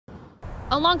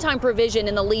A longtime provision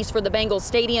in the lease for the Bengals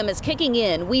stadium is kicking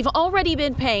in. We've already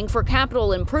been paying for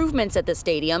capital improvements at the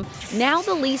stadium. Now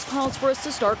the lease calls for us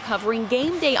to start covering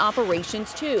game day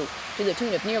operations too, to the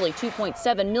tune of nearly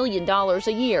 $2.7 million a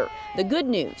year. The good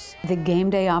news: the game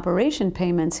day operation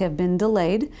payments have been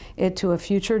delayed to a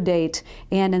future date,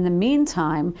 and in the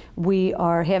meantime, we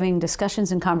are having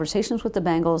discussions and conversations with the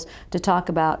Bengals to talk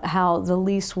about how the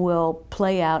lease will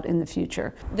play out in the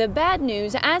future. The bad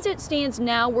news: as it stands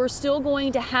now, we're still going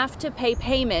to have to pay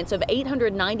payments of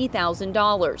 $890,000,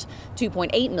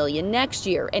 $2.8 million next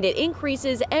year, and it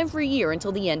increases every year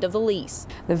until the end of the lease.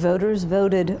 The voters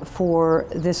voted for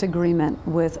this agreement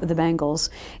with the Bengals,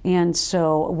 and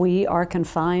so we are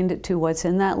confined to what's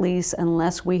in that lease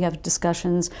unless we have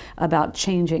discussions about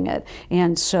changing it.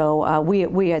 And so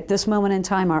we at this moment in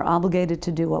time are obligated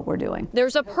to do what we're doing.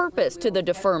 There's a purpose to the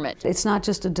deferment. It's not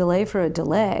just a delay for a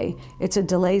delay. It's a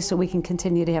delay so we can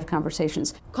continue to have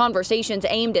conversations. Conversations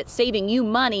aimed at saving you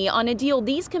money on a deal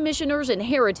these commissioners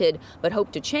inherited but hope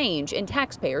to change in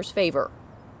taxpayers' favor.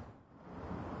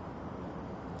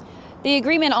 The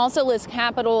agreement also lists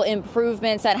capital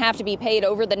improvements that have to be paid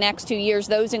over the next 2 years.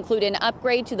 Those include an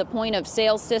upgrade to the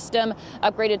point-of-sale system,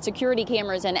 upgraded security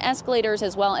cameras and escalators,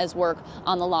 as well as work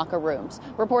on the locker rooms.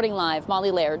 Reporting live,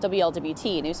 Molly Laird,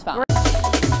 WLWT News 5.